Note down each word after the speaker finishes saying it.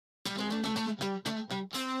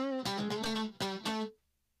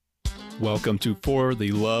Welcome to For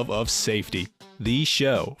the Love of Safety, the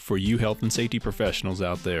show for you health and safety professionals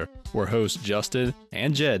out there, where hosts Justin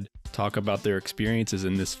and Jed talk about their experiences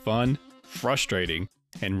in this fun, frustrating,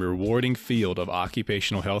 and rewarding field of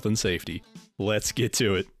occupational health and safety. Let's get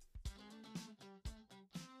to it.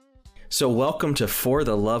 So welcome to For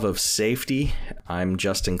the Love of Safety. I'm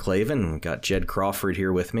Justin Clavin. We've got Jed Crawford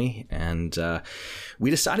here with me, and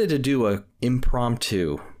we decided to do a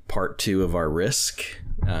impromptu part 2 of our risk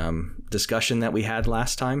discussion that we had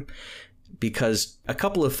last time, because a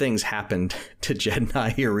couple of things happened to Jed and I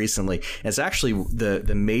here recently. It's actually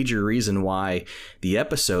the major reason why the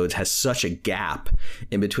episode has such a gap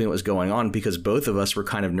in between what was going on, because both of us were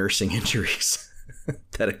kind of nursing injuries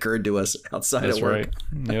that occurred to us outside of work.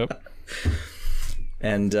 That's right. Yep.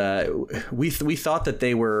 And we thought that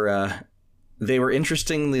they were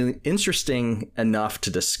interesting enough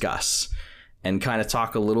to discuss and kind of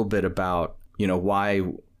talk a little bit about, you know, why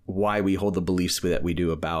we hold the beliefs that we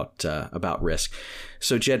do about risk.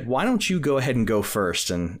 So Jed, why don't you go ahead and go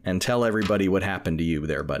first and tell everybody what happened to you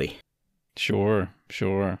there, buddy? Sure.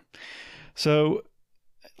 So,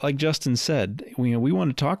 like Justin said, we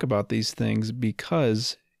want to talk about these things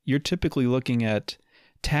because you're typically looking at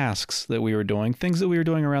tasks that we were doing, things that we were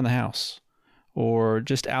doing around the house or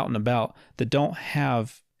just out and about that don't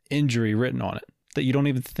have injury written on it, that you don't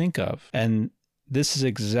even think of. And this is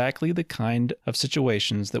exactly the kind of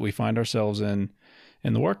situations that we find ourselves in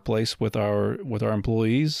the workplace with our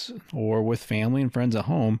employees or with family and friends at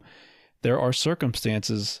home. There are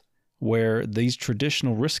circumstances where these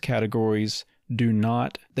traditional risk categories do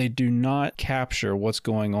not capture what's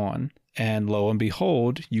going on. And lo and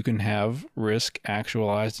behold, you can have risk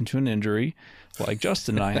actualized into an injury like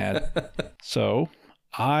Justin and I had. So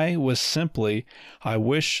I wish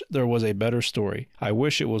there was a better story. I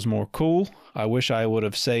wish it was more cool. I wish I would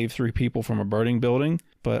have saved 3 people from a burning building,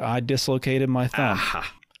 but I dislocated my thumb.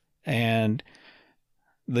 Aha. And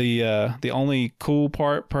the only cool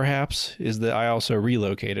part, perhaps, is that I also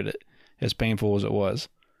relocated it, as painful as it was.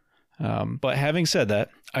 But having said that,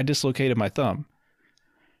 I dislocated my thumb.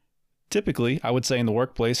 Typically, I would say in the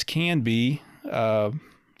workplace can be, that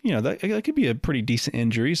could be a pretty decent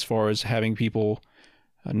injury as far as having people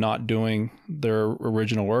not doing their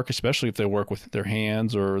original work, especially if they work with their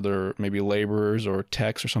hands or they're maybe laborers or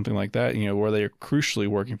techs or something like that, where they are crucially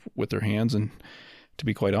working with their hands. And to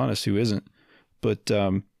be quite honest, who isn't? But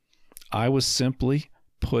I was simply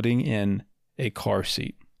putting in a car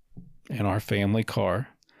seat in our family car.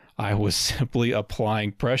 I was simply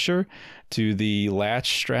applying pressure to the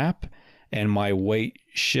latch strap and my weight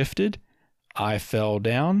shifted. I fell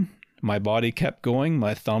down. My body kept going.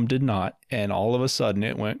 My thumb did not. And all of a sudden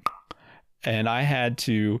it went, and I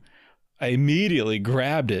immediately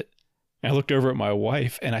grabbed it. I looked over at my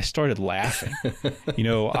wife and I started laughing.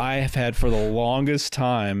 I have had for the longest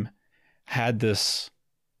time had this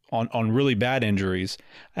on really bad injuries.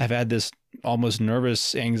 I've had this almost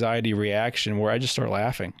nervous anxiety reaction where I just start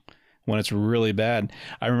laughing when it's really bad.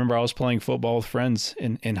 I remember I was playing football with friends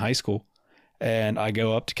in high school, and I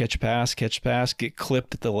go up to catch a pass, get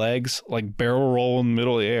clipped at the legs, like barrel roll in the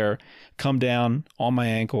middle of the air, come down on my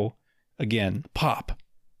ankle, again, pop.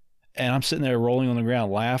 And I'm sitting there rolling on the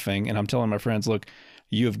ground laughing, and I'm telling my friends, look,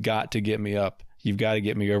 you have got to get me up. You've got to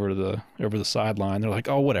get me over the sideline. They're like,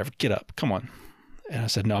 oh, whatever, get up, come on. And I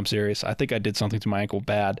said, no, I'm serious. I think I did something to my ankle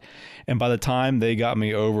bad. And by the time they got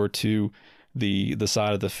me over to the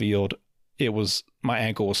side of the field, my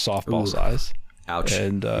ankle was softball size. Ouch.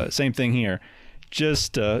 And same thing here. I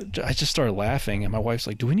just started laughing, and my wife's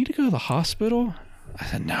like, do we need to go to the hospital? I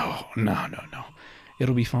said, no.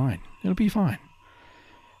 It'll be fine.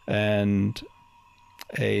 And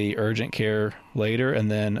a urgent care later, and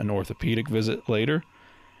then an orthopedic visit later.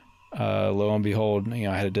 Lo and behold,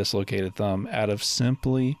 I had a dislocated thumb out of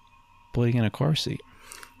simply putting in a car seat.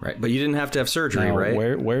 Right, but you didn't have to have surgery, now,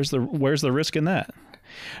 right? Where's the risk in that?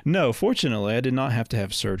 No, fortunately, I did not have to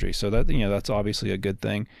have surgery, so that that's obviously a good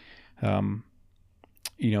thing.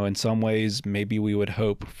 In some ways, maybe we would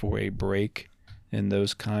hope for a break in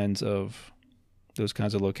those kinds of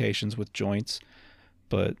locations with joints,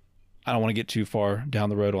 but I don't want to get too far down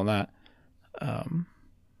the road on that.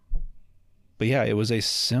 But yeah, it was a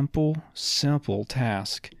simple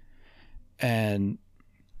task, and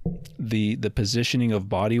the positioning of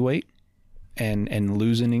body weight and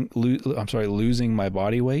losing my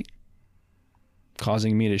body weight,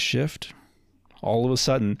 causing me to shift. All of a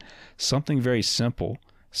sudden, something very simple,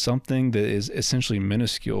 something that is essentially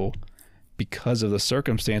minuscule because of the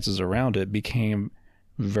circumstances around it, became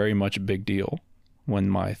very much a big deal when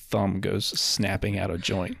my thumb goes snapping out of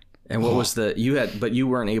joint. And what was but you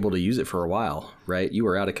weren't able to use it for a while, right? You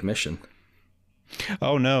were out of commission.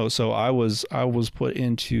 Oh no! So I was put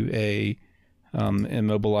into a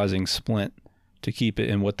immobilizing splint to keep it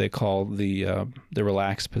in what they call the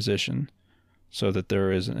relaxed position, so that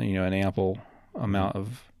there is an ample amount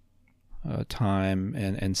of time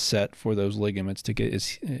and set for those ligaments to get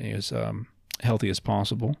as healthy as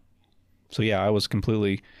possible. So yeah, I was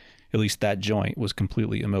completely, at least that joint was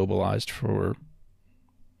completely immobilized for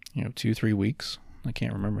 2-3 weeks. I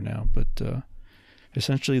can't remember now, but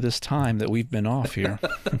essentially this time that we've been off here.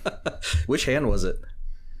 Which hand was it?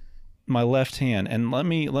 My left hand. And let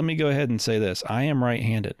me go ahead and say this. I am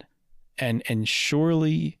right-handed. And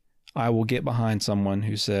surely I will get behind someone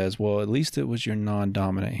who says, well, at least it was your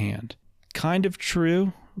non-dominant hand. Kind of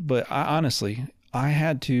true, but honestly,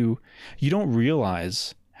 you don't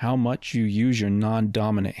realize how much you use your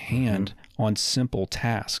non-dominant hand on simple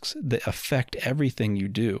tasks that affect everything you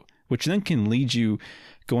do, which then can lead you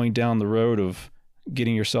going down the road of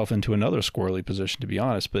getting yourself into another squirrely position, to be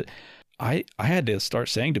honest. But I had to start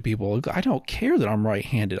saying to people, I don't care that I'm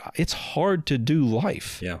right-handed. It's hard to do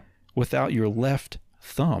life without your left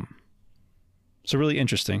thumb. So really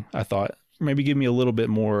interesting, I thought. Maybe give me a little bit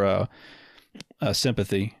more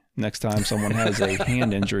sympathy next time someone has a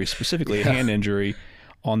hand injury, specifically a hand injury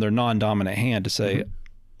on their non-dominant hand, to say,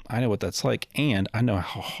 I know what that's like, and I know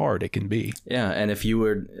how hard it can be. Yeah, and if you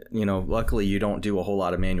were, luckily you don't do a whole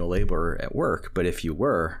lot of manual labor at work, but if you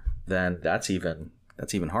were, then that's even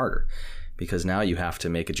harder, because now you have to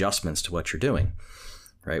make adjustments to what you're doing,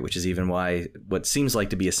 right? Which is even why what seems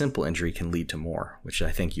like to be a simple injury can lead to more, which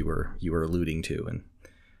I think you were alluding to and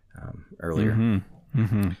earlier. Mm-hmm.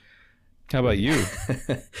 Mm-hmm. How about you?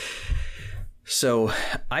 So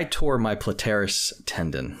I tore my patellaris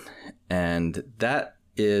tendon, and that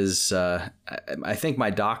is, I think my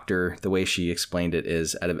doctor, the way she explained it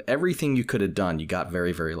is, out of everything you could have done, you got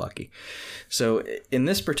very, very lucky. So in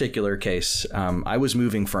this particular case, I was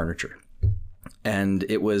moving furniture, and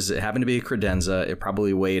it happened to be a credenza. It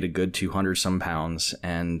probably weighed a good 200 some pounds.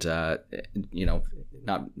 And,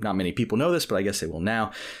 not many people know this, but I guess they will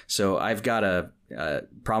now. So I've got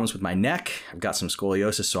problems with my neck. I've got some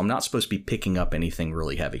scoliosis, so I'm not supposed to be picking up anything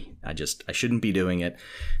really heavy. I shouldn't be doing it.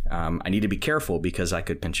 I need to be careful because I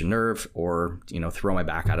could pinch a nerve or, throw my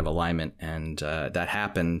back out of alignment. And that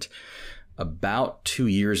happened about 2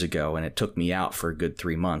 years ago, and it took me out for a good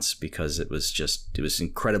 3 months because it was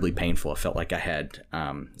incredibly painful. It felt like I had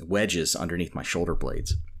wedges underneath my shoulder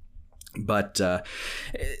blades. But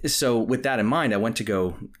so with that in mind, I went to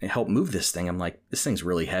go help move this thing. I'm like, this thing's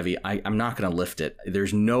really heavy. I'm not going to lift it.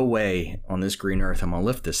 There's no way on this green earth I'm going to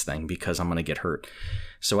lift this thing because I'm going to get hurt.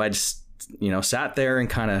 So I just, sat there and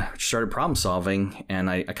kind of started problem solving, and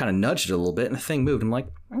I kind of nudged it a little bit, and the thing moved. I'm like,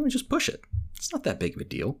 I'm going to just push it. It's not that big of a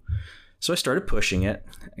deal. So I started pushing it.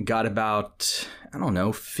 I got about,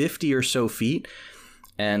 50 or so feet.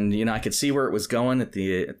 And, I could see where it was going at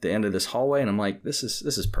the end of this hallway. And I'm like, this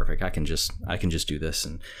is perfect. I can just do this.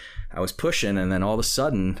 And I was pushing. And then all of a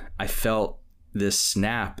sudden I felt this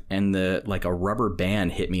snap, and like a rubber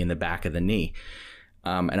band hit me in the back of the knee.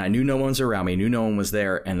 And I knew no one's around me. I knew no one was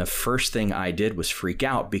there. And the first thing I did was freak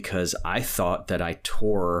out because I thought that I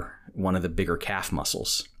tore one of the bigger calf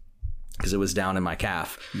muscles, because it was down in my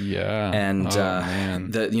calf. Yeah. And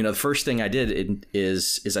the first thing I did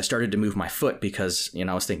is I started to move my foot because,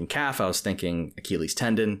 I was thinking calf, I was thinking Achilles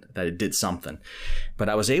tendon, that it did something. But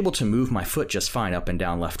I was able to move my foot just fine, up and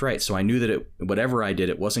down, left, right. So I knew that whatever I did,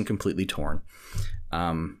 it wasn't completely torn.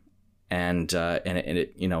 And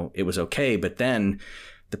it was okay. But then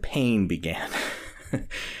the pain began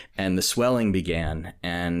and the swelling began,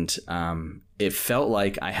 and it felt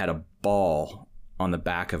like I had a ball on the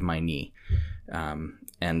back of my knee.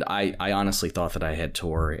 And I honestly thought that I had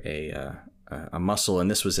tore a muscle, and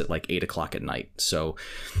this was at like 8:00 at night. So,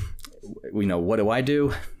 what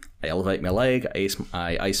do? I elevate my leg,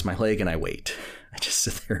 I ice my leg, and I wait. I just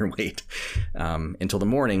sit there and wait until the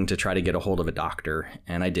morning to try to get a hold of a doctor.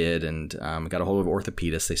 And I did, and got a hold of an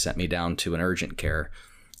orthopedist. They sent me down to an urgent care,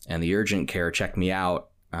 and the urgent care checked me out,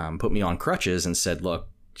 put me on crutches, and said, look,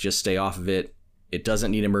 just stay off of it. It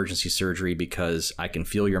doesn't need emergency surgery because I can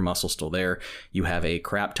feel your muscle still there. You have a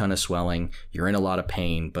crap ton of swelling. You're in a lot of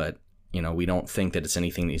pain, but we don't think that it's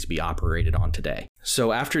anything that needs to be operated on today.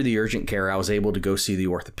 So after the urgent care, I was able to go see the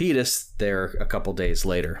orthopedist there a couple days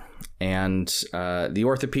later. And the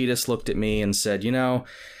orthopedist looked at me and said,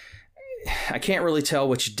 I can't really tell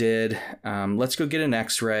what you did. Let's go get an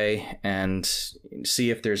x-ray and see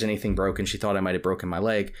if there's anything broken. She thought I might have broken my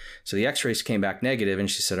leg. So the x-rays came back negative,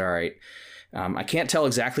 and she said, all right, I can't tell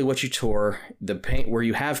exactly what you tore. The pain, where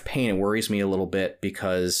you have pain, it worries me a little bit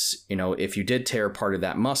because, if you did tear part of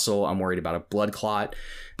that muscle, I'm worried about a blood clot.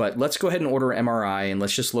 But let's go ahead and order an MRI and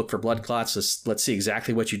let's just look for blood clots. Let's see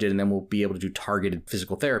exactly what you did, and then we'll be able to do targeted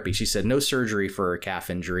physical therapy. She said no surgery for a calf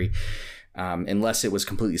injury unless it was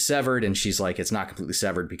completely severed. And she's like, it's not completely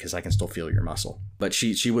severed because I can still feel your muscle. But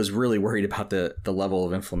she was really worried about the level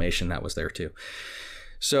of inflammation that was there too.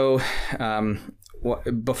 So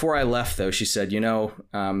before I left, though, she said,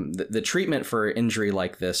 the treatment for injury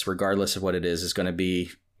like this, regardless of what it is going to be,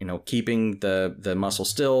 keeping the muscle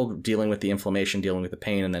still, dealing with the inflammation, dealing with the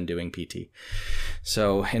pain, and then doing PT.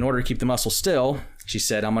 So in order to keep the muscle still, she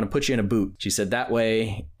said, I'm going to put you in a boot. She said that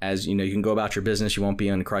way, as you can go about your business, you won't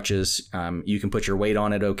be on crutches. You can put your weight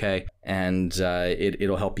on it, okay, and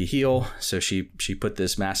it'll help you heal. So she put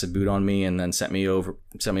this massive boot on me and then sent me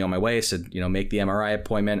on my way. Said, make the MRI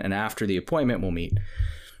appointment, and after the appointment, we'll meet.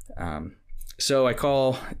 So I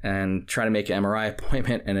call and try to make an MRI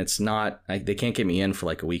appointment, and it's not. They can't get me in for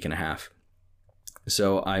like a week and a half.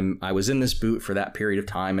 So I was in this boot for that period of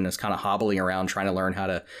time, and it's kind of hobbling around trying to learn how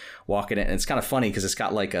to walk in it. And it's kind of funny because it's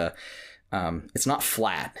got like it's not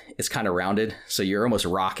flat. It's kind of rounded. So you're almost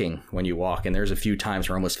rocking when you walk. And there's a few times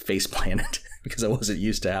where I almost face planted because I wasn't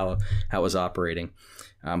used to how it was operating.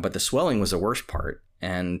 But the swelling was the worst part.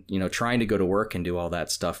 And, trying to go to work and do all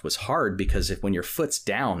that stuff was hard because when your foot's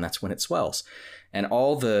down, that's when it swells. And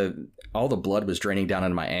all the blood was draining down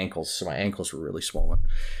into my ankles. So my ankles were really swollen.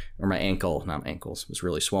 Or my ankle, not my ankles, was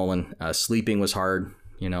really swollen. Sleeping was hard,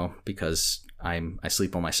 because I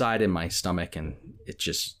sleep on my side in my stomach, and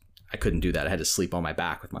I couldn't do that. I had to sleep on my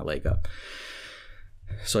back with my leg up.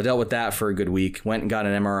 So I dealt with that for a good week. Went and got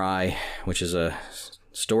an MRI, which is a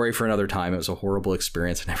story for another time. It was a horrible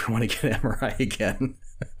experience. I never want to get an MRI again.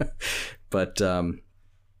 But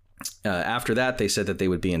after that, they said that they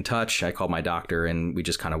would be in touch. I called my doctor and we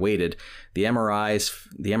just kind of waited. The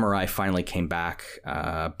MRI finally came back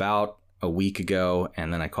about a week ago.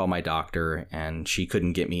 And then I called my doctor and she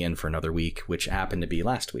couldn't get me in for another week, which happened to be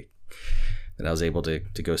last week that I was able to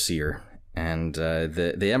go see her. And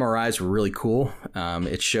the MRIs were really cool.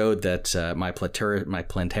 It showed that my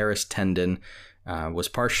plantaris tendon was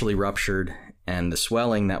partially ruptured, and the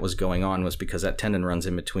swelling that was going on was because that tendon runs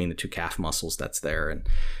in between the two calf muscles that's there, and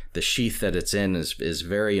the sheath that it's in is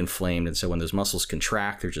very inflamed. And so when those muscles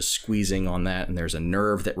contract, they're just squeezing on that, and there's a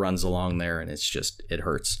nerve that runs along there, and it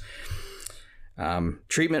hurts.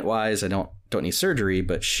 Treatment wise, I don't need surgery,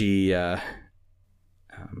 but she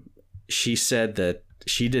said that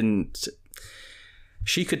she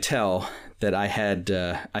could tell that I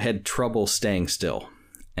had trouble staying still.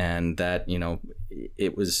 And that,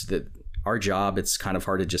 it was that our job, it's kind of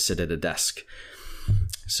hard to just sit at a desk.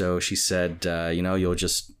 So she said, you'll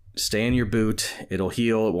just stay in your boot. It'll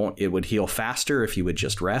heal. It would heal faster if you would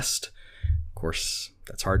just rest. Of course,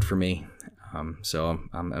 that's hard for me. So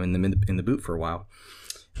I'm in the boot for a while.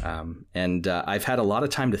 And I've had a lot of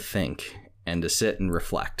time to think and to sit and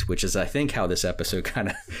reflect, which is, I think, how this episode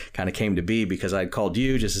kind of came to be, because I'd called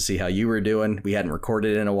you just to see how you were doing. We hadn't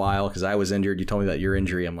recorded in a while because I was injured. You told me about your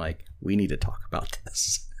injury. I'm like, we need to talk about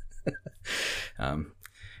this. I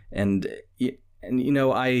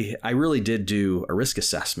really did do a risk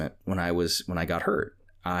assessment when I got hurt.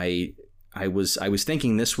 I was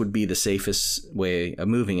thinking this would be the safest way of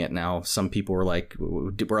moving it. Now, some people were like,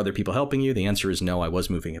 were other people helping you? The answer is no, I was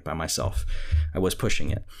moving it by myself. I was pushing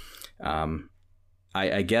it.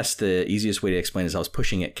 I guess the easiest way to explain is I was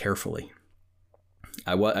pushing it carefully.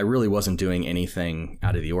 I really wasn't doing anything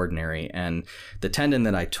out of the ordinary. And the tendon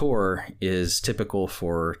that I tore is typical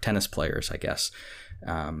for tennis players, I guess.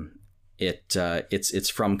 It's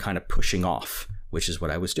from kind of pushing off, which is what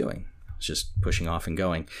I was doing. I was just pushing off and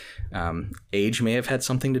going. Age may have had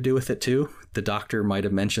something to do with it too. The doctor might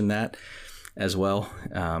have mentioned that as well.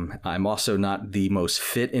 I'm also not the most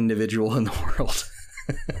fit individual in the world.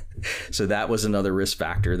 So that was another risk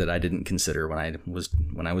factor that I didn't consider when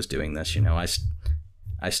I was doing this.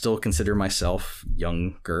 I still consider myself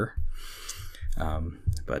younger,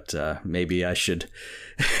 but maybe I should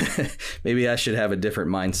have a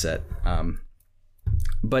different mindset.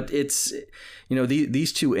 But it's,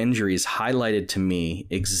 these two injuries highlighted to me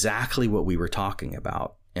exactly what we were talking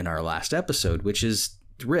about in our last episode, which is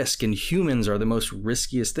risk. And humans are the most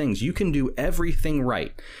riskiest things. You can do everything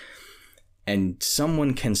right, and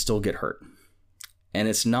someone can still get hurt. And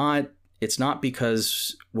it's not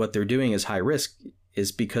because what they're doing is high risk,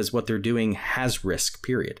 is because what they're doing has risk,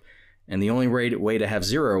 period. And the only way to have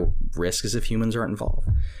zero risk is if humans aren't involved.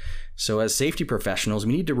 So as safety professionals,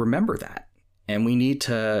 we need to remember that, and we need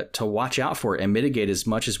to watch out for it and mitigate as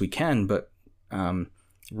much as we can. But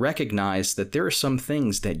recognize that there are some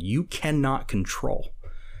things that you cannot control.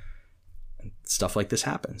 Stuff like this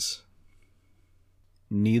happens.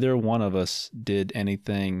 Neither one of us did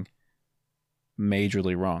anything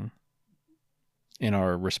majorly wrong in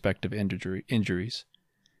our respective injuries.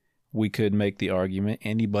 We could make the argument,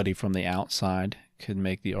 anybody from the outside could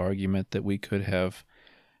make the argument that we could have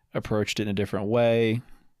approached it in a different way.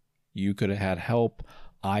 You could have had help.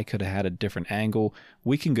 I could have had a different angle.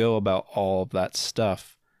 We can go about all of that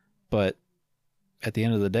stuff. But at the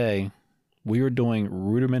end of the day, we were doing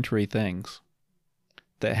rudimentary things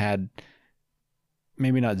that had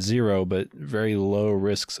maybe not zero, but very low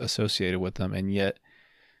risks associated with them. And yet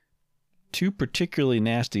 2 particularly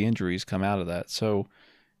nasty injuries come out of that. So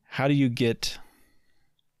how do you get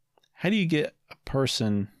a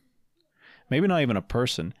person, maybe not even a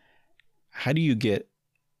person, how do you get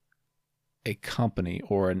a company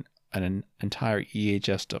or an entire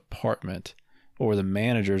EHS department or the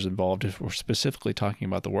managers involved, if we're specifically talking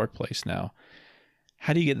about the workplace now,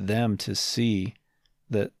 how do you get them to see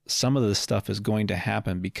that some of this stuff is going to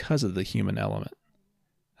happen because of the human element?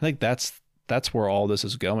 I think that's where all this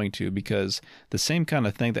is going to, because the same kind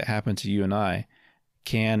of thing that happened to you and I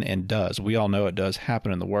can and does. We all know it does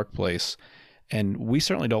happen in the workplace. And we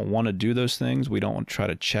certainly don't want to do those things. We don't want to try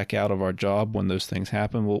to check out of our job when those things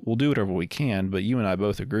happen. We'll do whatever we can. But you and I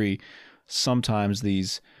both agree, sometimes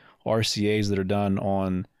these RCAs that are done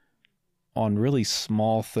on really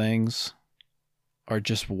small things are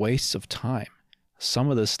just wastes of time. Some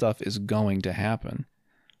of this stuff is going to happen.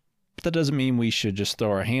 But that doesn't mean we should just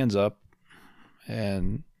throw our hands up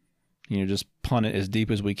and just punt it as deep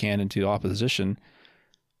as we can into opposition.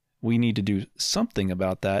 We need to do something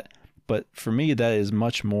about that. But for me, that is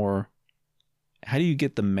much more, how do you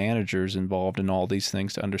get the managers involved in all these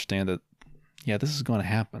things to understand that, yeah, this is going to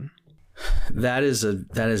happen? That is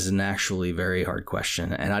an actually very hard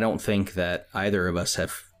question. And I don't think that either of us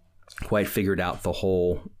have quite figured out the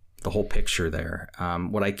whole picture there.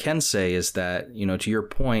 What I can say is that, to your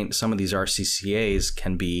point, some of these RCCAs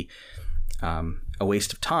can be a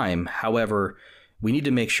waste of time. However, we need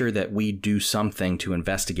to make sure that we do something to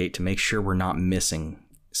investigate to make sure we're not missing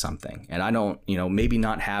something. And I don't, maybe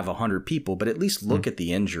not have 100 people, but at least look at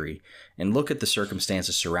the injury and look at the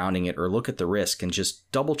circumstances surrounding it, or look at the risk and just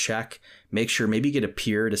double check, make sure, maybe get a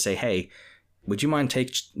peer to say, hey, would you mind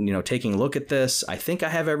taking a look at this? I think I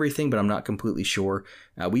have everything, but I'm not completely sure.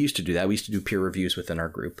 We used to do that. We used to do peer reviews within our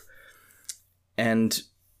group, and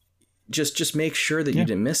just make sure that you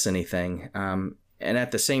didn't miss anything. And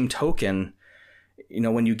at the same token,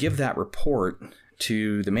 when you give that report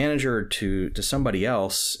to the manager or to somebody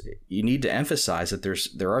else, you need to emphasize that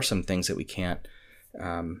there are some things that we can't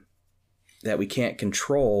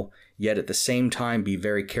control, yet at the same time be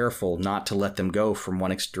very careful not to let them go from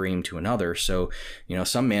one extreme to another. So,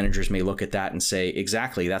 some managers may look at that and say,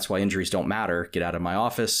 exactly, that's why injuries don't matter. Get out of my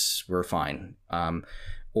office. We're fine.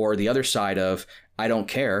 Or the other side of, I don't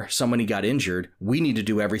care. Somebody got injured. We need to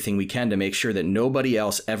do everything we can to make sure that nobody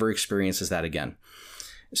else ever experiences that again.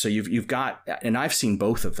 So you've got, and I've seen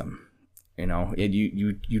both of them,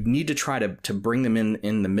 you need to try to bring them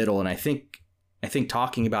in the middle. And I think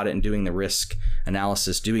talking about it and doing the risk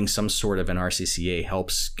analysis, doing some sort of an RCCA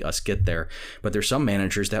helps us get there. But there's some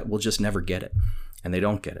managers that will just never get it, and they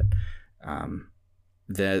don't get it.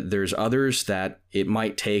 There's others that it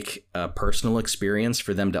might take a personal experience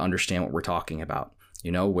for them to understand what we're talking about.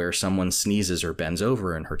 Where someone sneezes or bends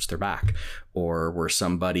over and hurts their back, or where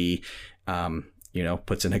somebody,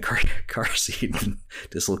 puts in a car seat and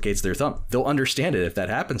dislocates their thumb. They'll understand it if that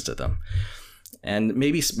happens to them. And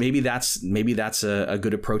maybe that's a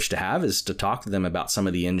good approach to have, is to talk to them about some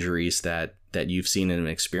of the injuries that you've seen and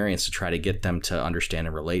experienced, to try to get them to understand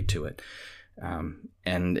and relate to it.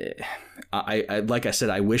 And I like I said,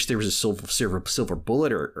 I wish there was a silver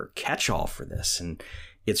bullet or catch-all for this. And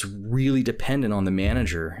it's really dependent on the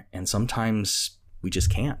manager. And sometimes we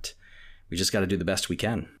just can't. We just got to do the best we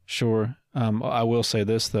can. Sure. I will say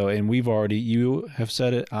this, though, and you have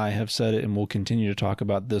said it, I have said it, and we'll continue to talk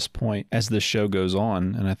about this point as this show goes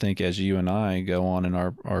on. And I think as you and I go on in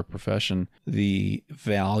our profession, the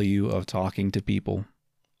value of talking to people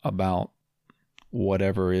about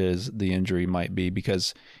whatever it is the injury might be.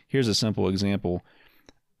 Because here's a simple example.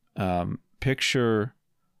 Picture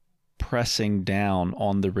pressing down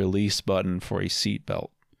on the release button for a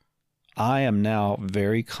seatbelt. I am now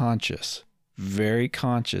very conscious,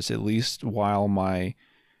 at least while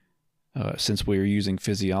since we are using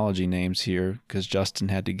physiology names here, because Justin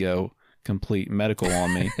had to go complete medical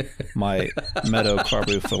on me, my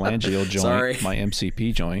metacarpophalangeal joint, my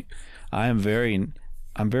MCP joint, I am very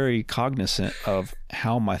I'm very cognizant of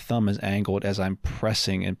how my thumb is angled as I'm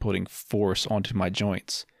pressing and putting force onto my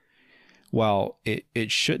joints. While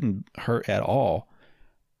it shouldn't hurt at all,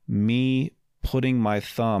 me putting my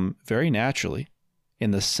thumb very naturally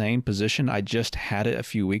in the same position I just had it a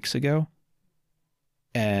few weeks ago,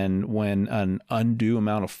 and when an undue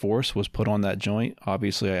amount of force was put on that joint,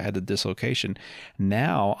 obviously I had the dislocation.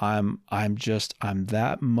 Now I'm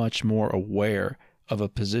that much more aware of a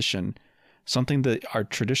position, something that our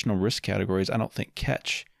traditional risk categories I don't think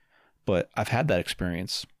catch, but I've had that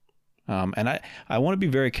experience. And I want to be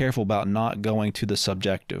very careful about not going to the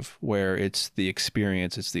subjective where it's the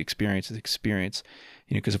experience, because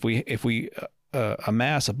if we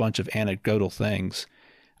amass a bunch of anecdotal things,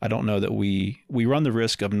 I don't know that we run the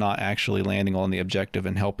risk of not actually landing on the objective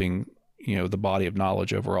and helping, the body of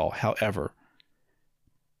knowledge overall. However,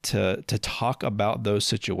 to talk about those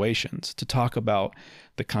situations, to talk about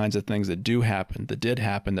the kinds of things that do happen, that did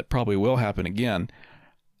happen, that probably will happen again,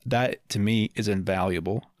 that to me is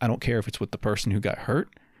invaluable. I don't care if it's with the person who got hurt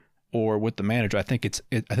or with the manager. I think it's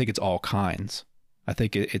all kinds. I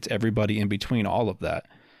think it's everybody in between all of that.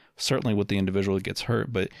 Certainly with the individual that gets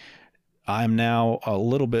hurt, but I'm now a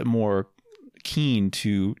little bit more keen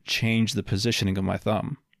to change the positioning of my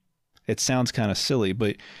thumb. It sounds kind of silly,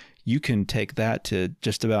 but you can take that to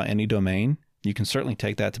just about any domain. You can certainly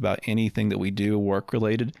take that to about anything that we do work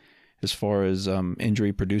related, as far as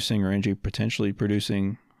injury producing or injury potentially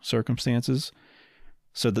producing circumstances.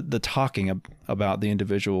 So the talking about the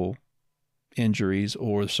individual injuries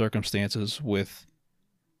or circumstances with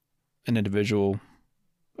an individual,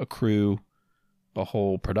 a crew, a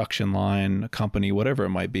whole production line, a company, whatever it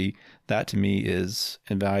might be, that to me is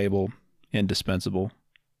invaluable, indispensable.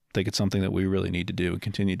 I think it's something that we really need to do and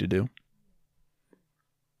continue to do.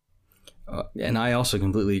 And I also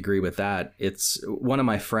completely agree with that. It's one of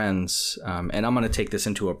my friends, and I'm going to take this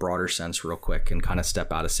into a broader sense real quick and kind of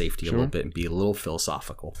step out of safety a little bit and be a little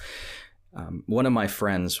philosophical. One of my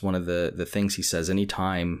friends, one of the things he says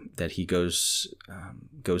anytime that he goes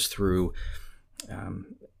through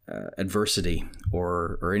adversity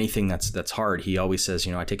or anything that's hard, he always says,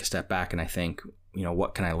 I take a step back and I think,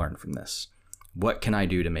 what can I learn from this? What can I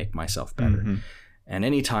do to make myself better? Mm-hmm. And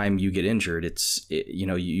anytime you get injured,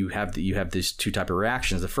 you have these two type of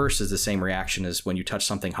reactions. The first is the same reaction as when you touch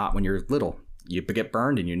something hot when you're little. You get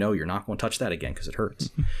burned and you're not going to touch that again because it hurts.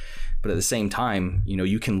 Mm-hmm. But at the same time,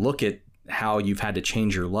 you can look at how you've had to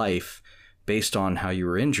change your life based on how you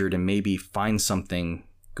were injured and maybe find something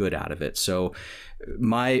good out of it. So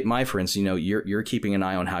my for instance, you're keeping an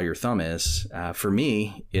eye on how your thumb is. For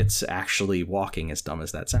me, it's actually walking, as dumb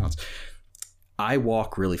as that sounds. I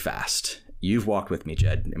walk really fast. You've walked with me,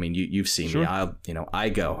 Jed. I mean, you've seen Sure. me.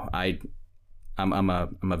 I'm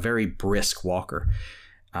a very brisk walker.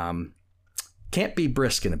 Can't be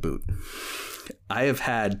brisk in a boot. I have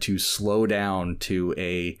had to slow down to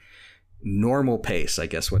a normal pace, I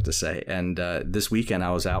guess what to say. And this weekend I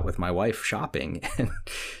was out with my wife shopping, and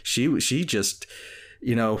she just,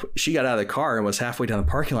 she got out of the car and was halfway down the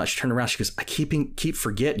parking lot. She turned around. She goes, I keep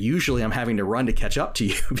forget. Usually I'm having to run to catch up to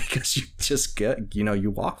you because you just get, you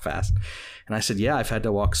walk fast. And I said, yeah, I've had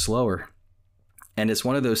to walk slower. And it's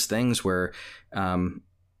one of those things where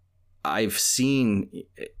I've seen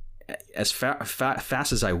as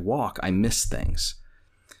fast as I walk, I miss things.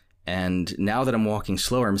 And now that I'm walking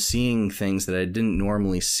slower, I'm seeing things that I didn't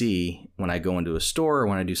normally see when I go into a store or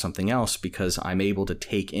when I do something else, because I'm able to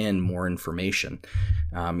take in more information,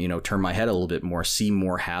 turn my head a little bit more, see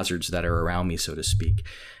more hazards that are around me, so to speak.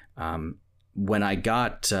 When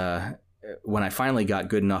I finally got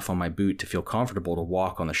good enough on my boot to feel comfortable to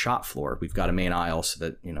walk on the shop floor, we've got a main aisle so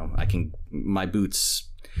that, my boot's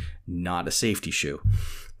not a safety shoe.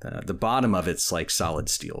 The bottom of it's like solid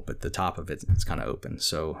steel, but the top of it's kind of open.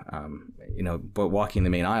 So, but walking the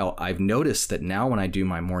main aisle, I've noticed that now when I do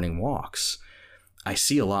my morning walks, I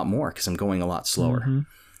see a lot more because I'm going a lot slower. Mm-hmm.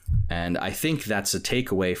 And I think that's a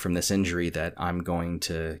takeaway from this injury that I'm going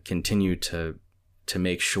to continue to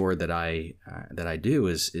make sure that I do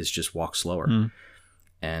is just walk slower. Mm.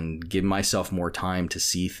 And give myself more time to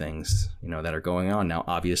see things, that are going on. Now,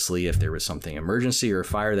 obviously, if there was something emergency or a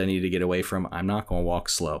fire that I needed to get away from, I'm not going to walk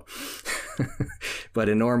slow. But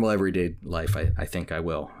in normal everyday life, I think I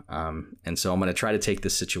will. And so I'm going to try to take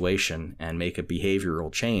this situation and make a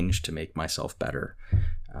behavioral change to make myself better.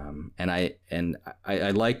 And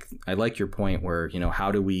I like your point where,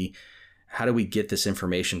 how do we get this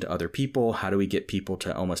information to other people? How do we get people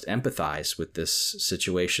to almost empathize with this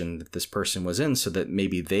situation that this person was in so that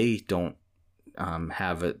maybe they don't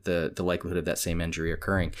have the likelihood of that same injury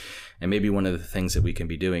occurring? And maybe one of the things that we can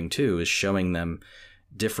be doing too is showing them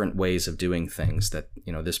different ways of doing things, that,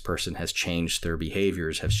 you know, this person has changed their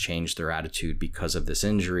behaviors, has changed their attitude because of this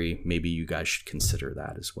injury. Maybe you guys should consider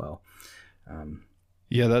that as well.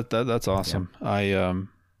 Yeah, that's awesome. Yeah.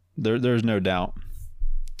 There's no doubt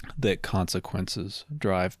that consequences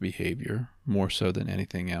drive behavior more so than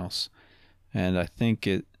anything else. And I think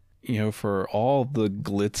it, you know, for all the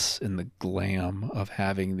glitz and the glam of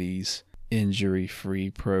having these injury-free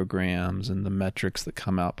programs and the metrics that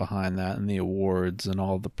come out behind that and the awards and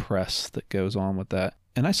all the press that goes on with that,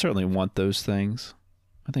 and I certainly want those things.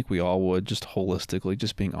 I think we all would, just holistically,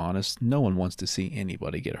 just being honest. No one wants to see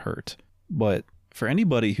anybody get hurt. But for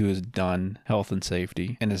anybody who has done health and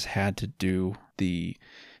safety and has had to do the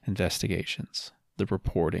investigations, the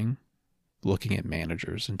reporting, looking at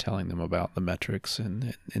managers and telling them about the metrics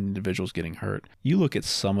and individuals getting hurt, you look at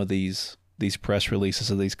some of these press releases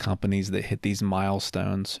of these companies that hit these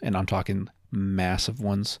milestones, and I'm talking massive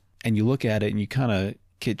ones, and you look at it and you kind of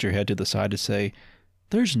get your head to the side to say,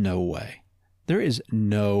 there's no way. There is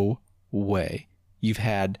no way you've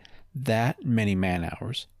had that many man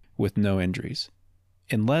hours with no injuries.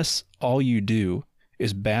 Unless all you do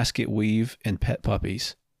is basket weave and pet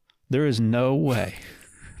puppies, there is no way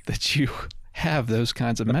that you have those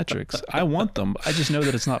kinds of metrics. I want them. I just know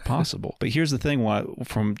that it's not possible. But here's the thing,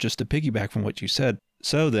 from just to piggyback from what you said.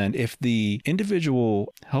 So then if the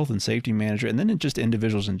individual health and safety manager, and then just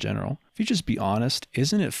individuals in general, if you just be honest,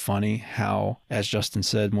 isn't it funny how, as Justin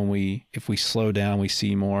said, if we slow down, we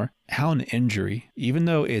see more, how an injury, even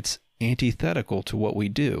though it's antithetical to what we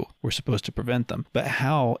do, we're supposed to prevent them, but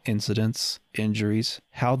how incidents, injuries,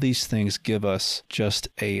 how these things give us just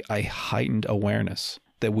a heightened awareness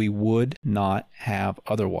that we would not have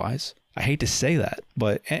otherwise. I hate to say that,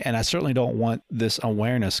 and I certainly don't want this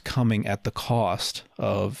awareness coming at the cost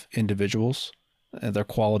of individuals, their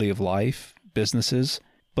quality of life, businesses.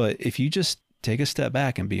 But if you just take a step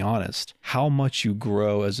back and be honest, how much you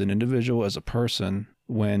grow as an individual, as a person,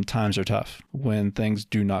 when times are tough, when things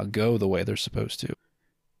do not go the way they're supposed to.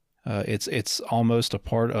 It's almost a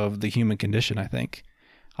part of the human condition, I think.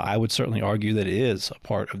 I would certainly argue that it is a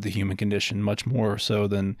part of the human condition, much more so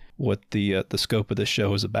than what the scope of this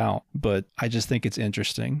show is about. But I just think it's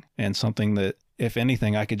interesting, and something that, if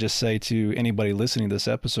anything, I could just say to anybody listening to this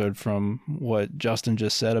episode, from what Justin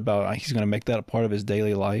just said about he's going to make that a part of his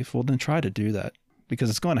daily life, well, then try to do that, because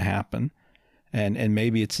it's going to happen. And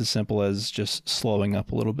maybe it's as simple as just slowing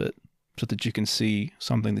up a little bit so that you can see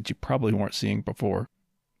something that you probably weren't seeing before.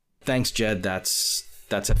 Thanks, Jed. That's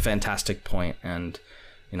a fantastic point. And,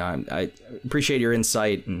 you know, I appreciate your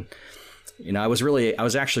insight. And, you know, I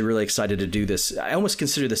was actually really excited to do this. I almost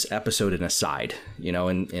consider this episode an aside. You know,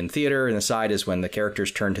 in theater, an aside is when the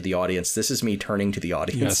characters turn to the audience. This is me turning to the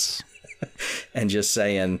audience. Yes. And just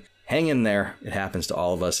saying, hang in there. It happens to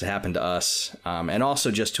all of us. It happened to us. And also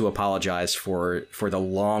just to apologize for the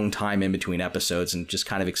long time in between episodes, and just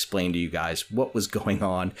kind of explain to you guys what was going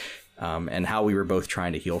on, and how we were both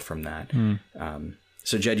trying to heal from that.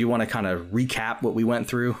 So, Jed, you want to kind of recap what we went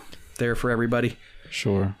through there for everybody?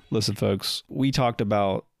 Sure. Listen, folks, we talked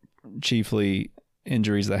about chiefly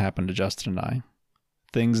injuries that happened to Justin and I,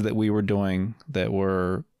 things that we were doing that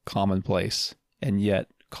were commonplace and yet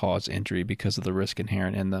cause injury because of the risk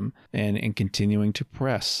inherent in them, and in continuing to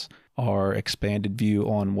press our expanded view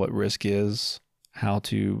on what risk is, how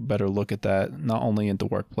to better look at that, not only in the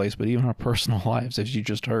workplace, but even our personal lives, as you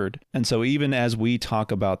just heard. And so even as we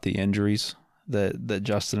talk about the injuries that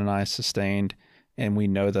Justin and I sustained, and we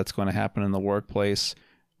know that's going to happen in the workplace,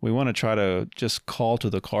 we want to try to just call to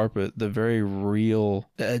the carpet the very real,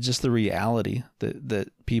 just the reality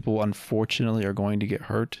that people unfortunately are going to get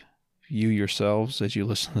hurt. You yourselves, as you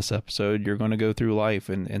listen to this episode, you're going to go through life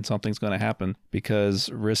and something's going to happen, because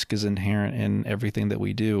risk is inherent in everything that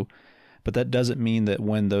we do. But that doesn't mean that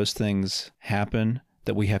when those things happen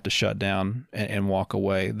that we have to shut down and walk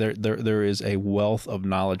away. There is a wealth of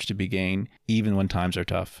knowledge to be gained, even when times are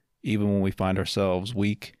tough, even when we find ourselves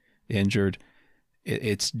weak, injured.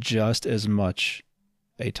 It's just as much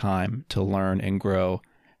a time to learn and grow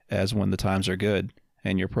as when the times are good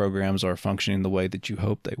and your programs are functioning the way that you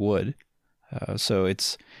hope they would. So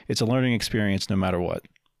it's a learning experience no matter what.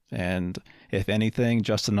 And if anything,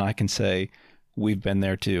 Justin and I can say we've been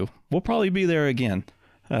there too. We'll probably be there again.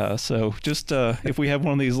 So just if we have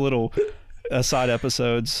one of these little side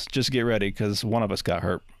episodes, just get ready, because one of us got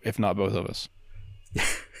hurt, if not both of us.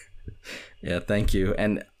 Yeah, thank you.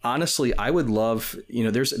 And honestly, I would love,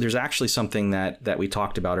 there's actually something that we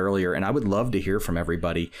talked about earlier, and I would love to hear from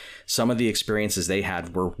everybody. Some of the experiences they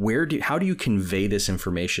had were, how do you convey this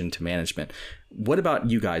information to management? What about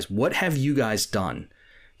you guys? What have you guys done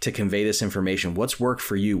to convey this information? What's worked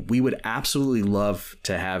for you? We would absolutely love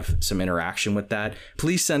to have some interaction with that.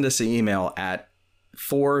 Please send us an email at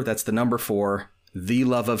 4, that's the number 4,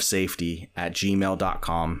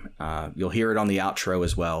 theloveofsafety@gmail.com. You'll hear it on the outro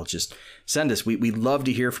as well. Just send us. We'd love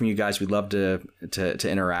to hear from you guys. We'd love to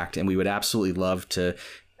interact, and we would absolutely love to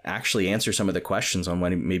actually answer some of the questions on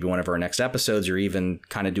maybe one of our next episodes, or even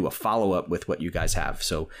kind of do a follow-up with what you guys have.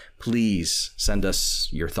 So please send us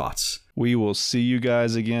your thoughts. We will see you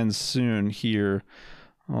guys again soon here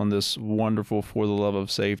on this wonderful For the Love of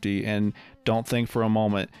Safety. And don't think for a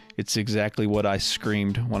moment it's exactly what I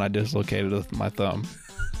screamed when I dislocated my thumb.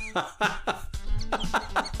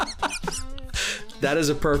 That is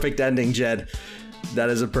a perfect ending, Jed. That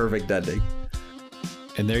is a perfect ending.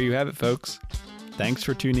 And there you have it, folks. Thanks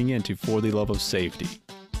for tuning in to For the Love of Safety.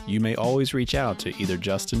 You may always reach out to either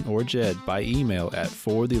Justin or Jed by email at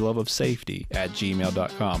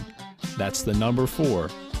fortheloveofsafety@gmail.com. That's the number 4,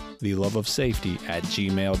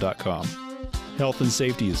 theloveofsafety@gmail.com. Health and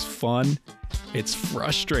safety is fun, it's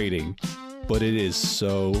frustrating, but it is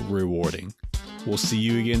so rewarding. We'll see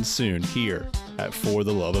you again soon here at For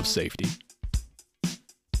the Love of Safety.